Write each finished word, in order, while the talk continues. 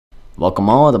Welcome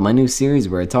all to my new series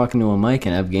where I talk into a mic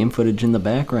and have game footage in the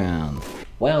background.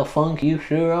 Well, Phunk, you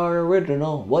sure are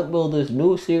original. What will this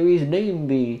new series name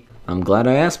be? I'm glad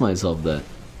I asked myself that.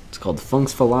 It's called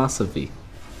Funk's Philosophy.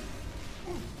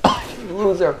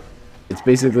 Loser. It's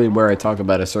basically where I talk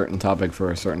about a certain topic for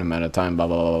a certain amount of time, blah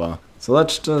blah blah blah. So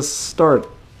let's just start,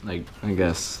 I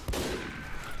guess.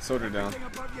 Soda down.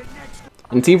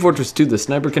 In Team Fortress 2, the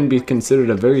sniper can be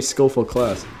considered a very skillful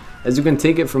class. As you can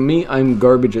take it from me, I'm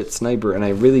garbage at sniper, and I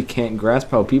really can't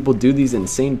grasp how people do these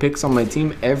insane picks on my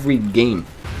team every game.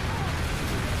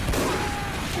 The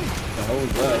hell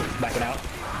was that? Backing out.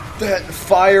 That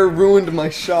fire ruined my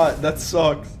shot. That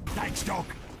sucks. Nice dog.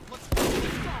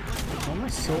 Why am I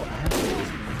so ass?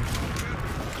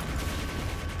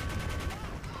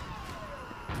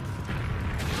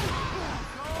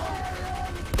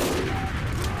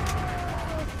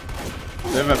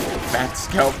 They have a fat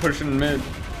scout pushing mid.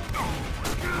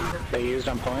 They used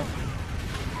on point.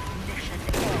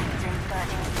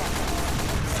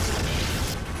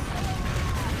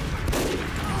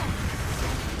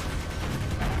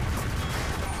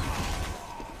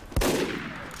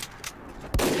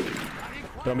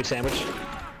 Don't be sandwiched.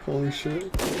 Holy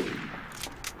shit.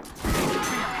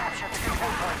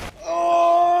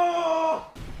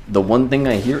 The one thing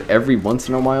I hear every once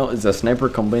in a while is a sniper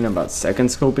complain about second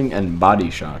scoping and body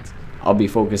shots. I'll be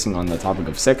focusing on the topic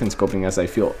of second scoping as I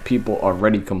feel people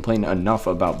already complain enough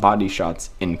about body shots,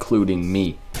 including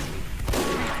me.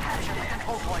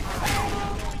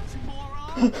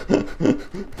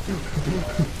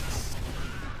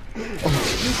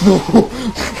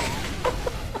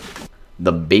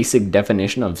 The basic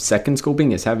definition of second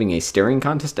scoping is having a staring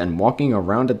contest and walking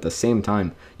around at the same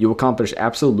time. You accomplish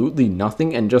absolutely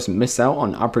nothing and just miss out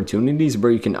on opportunities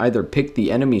where you can either pick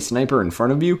the enemy sniper in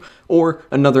front of you or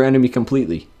another enemy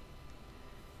completely.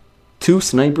 Two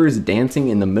snipers dancing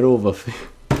in the middle of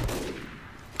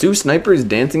Two snipers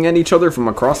dancing at each other from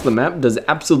across the map does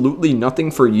absolutely nothing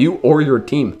for you or your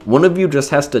team. One of you just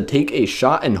has to take a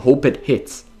shot and hope it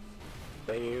hits.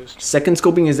 Second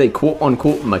scoping is a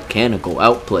quote-unquote mechanical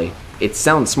outplay. It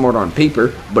sounds smart on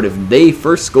paper, but if they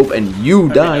first scope and you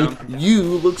die, you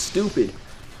look stupid.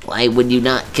 Why would you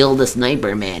not kill the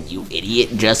sniper, man, you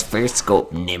idiot? Just first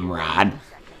scope, Nimrod.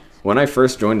 When I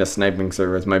first joined a sniping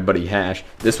server with my buddy Hash,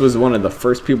 this was one of the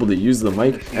first people to use the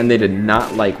mic, and they did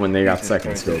not like when they got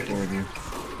second scoped.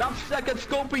 Stop second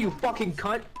scoping, you fucking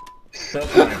cunt!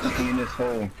 Suck my penis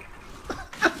hole.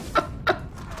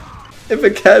 If a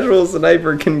casual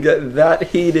sniper can get that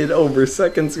heated over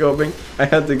second scoping, I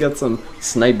had to get some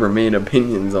sniper main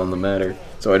opinions on the matter.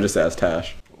 So I just asked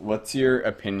Hash. What's your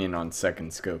opinion on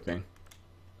second scoping?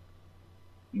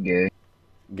 Gay.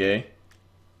 Gay?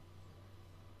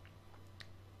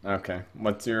 Okay.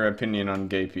 What's your opinion on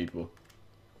gay people?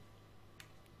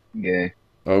 Gay.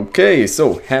 Okay,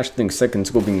 so Hash thinks second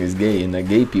scoping is gay and that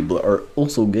gay people are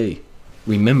also gay.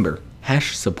 Remember,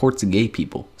 Hash supports gay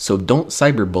people, so don't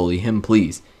cyberbully him,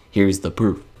 please. Here's the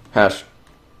proof. Hash,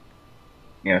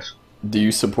 Yes. do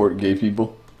you support gay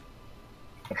people?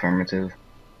 Affirmative.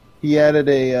 He added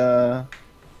a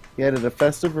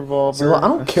festive revolver. So I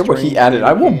don't a care what he string added.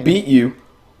 I won't cane, beat you.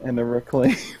 And a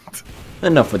reclaimed.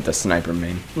 Enough with the sniper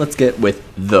main. Let's get with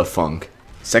the Phunk.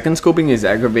 Second scoping is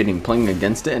aggravating playing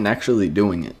against it and actually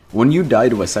doing it. When you die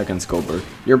to a second scoper,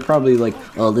 you're probably like,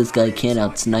 Oh, this guy can't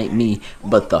outsnipe me.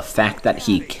 but the fact that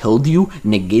he killed you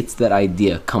negates that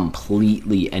idea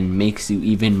completely and makes you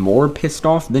even more pissed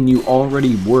off than you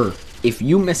already were. If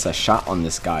you miss a shot on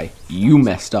this guy, you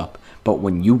messed up. But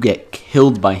when you get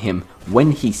killed by him,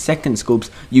 when he second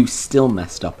scopes, you still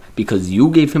messed up because you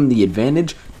gave him the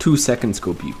advantage to second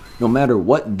scope you. No matter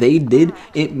what they did,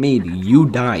 it made you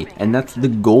die, and that's the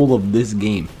goal of this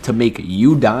game, to make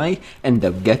you die and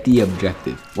to get the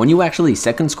objective. When you actually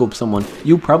second scope someone,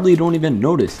 you probably don't even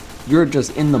notice. You're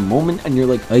just in the moment and you're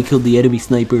like, I killed the enemy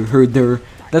sniper, heard there.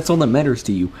 That's all that matters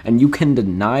to you, and you can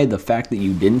deny the fact that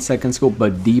you didn't second scope,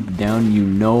 but deep down you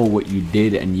know what you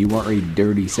did and you are a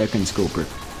dirty second scoper.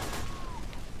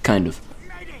 Kind of.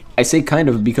 I say kind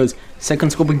of because second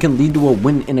scoping can lead to a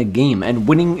win in a game, and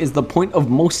winning is the point of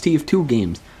most TF2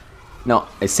 games. Now,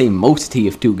 I say most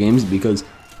TF2 games because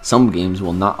some games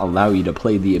will not allow you to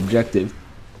play the objective.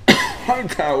 High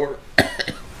tower.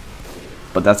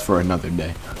 But that's for another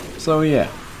day. So yeah,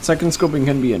 second scoping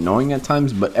can be annoying at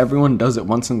times, but everyone does it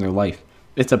once in their life.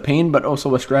 It's a pain, but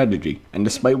also a strategy, and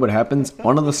despite what happens,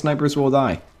 one of the snipers will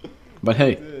die. But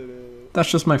hey, that's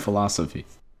just my philosophy.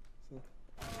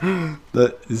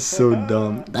 That is so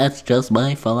dumb. That's just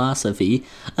my philosophy.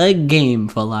 A game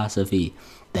philosophy.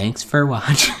 Thanks for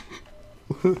watching.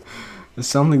 It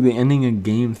sounds like the ending of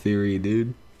Game Theory,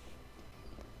 dude.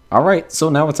 Alright, so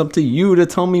now it's up to you to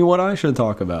tell me what I should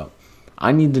talk about.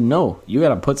 I need to know. You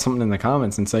gotta put something in the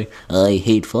comments and say, I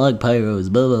hate flag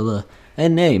pyros, blah blah blah.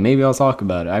 And hey, maybe I'll talk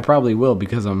about it. I probably will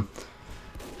because I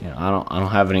don't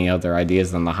have any other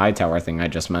ideas than the high tower thing I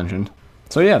just mentioned.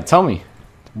 So yeah, tell me.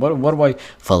 What do I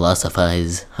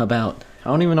philosophize about? I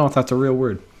don't even know if that's a real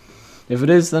word. If it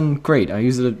is, then great. I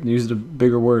used a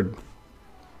bigger word.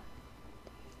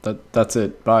 That's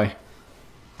it. Bye.